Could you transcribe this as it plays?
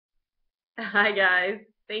Hi guys,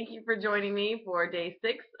 thank you for joining me for day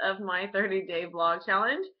 6 of my 30-day vlog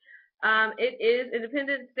challenge. It is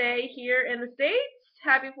Independence Day here in the States.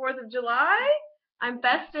 Happy 4th of July. I'm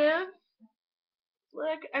festive.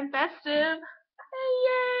 Look, I'm festive.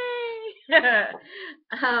 Hey, yay!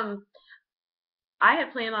 um, I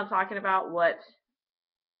had planned on talking about what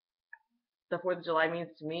the 4th of July means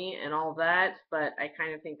to me and all that, but I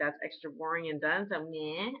kind of think that's extra boring and done, so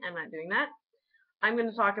meh, I'm not doing that. I'm going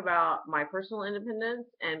to talk about my personal independence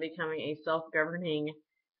and becoming a self-governing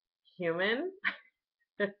human.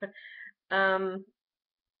 um,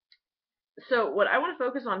 so what I want to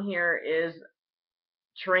focus on here is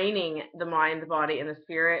training the mind, the body, and the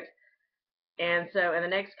spirit. And so in the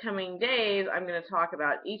next coming days, I'm going to talk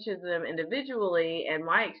about each of them individually and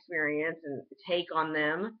my experience and take on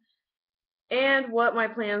them and what my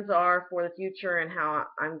plans are for the future and how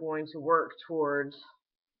I'm going to work towards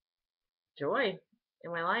joy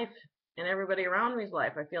in my life and everybody around me's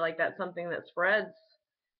life. I feel like that's something that spreads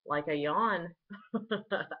like a yawn.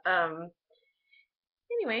 um,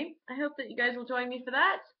 Anyway, I hope that you guys will join me for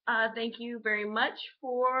that. Thank you very much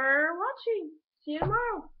for watching. See you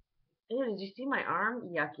tomorrow. Ew, did you see my arm?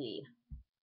 Yucky.